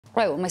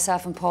Right, well,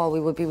 myself and Paul,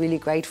 we would be really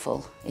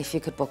grateful if you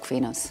could book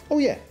Finos. Oh,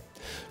 yeah.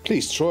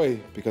 Please try,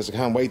 because I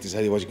can't wait to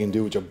tell you what you can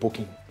do with your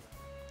booking.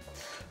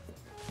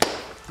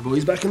 The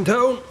boy's back in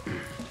town.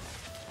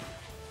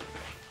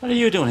 What are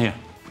you doing here?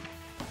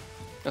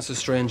 That's a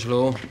strange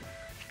law.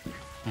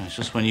 It's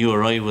just when you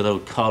arrive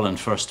without calling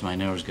first, my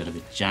nerves get a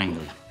bit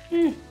jangled.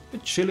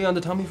 Bit chilly on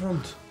the Tommy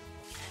front.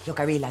 Look,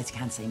 I realise you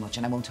can't say much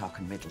and I won't talk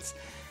in riddles.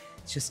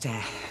 It's just,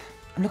 I'm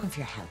looking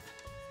for your help.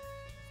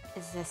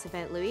 Is this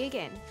about Louis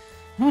again?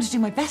 I want to do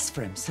my best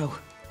for him, so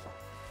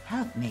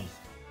help me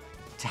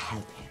to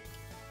help him.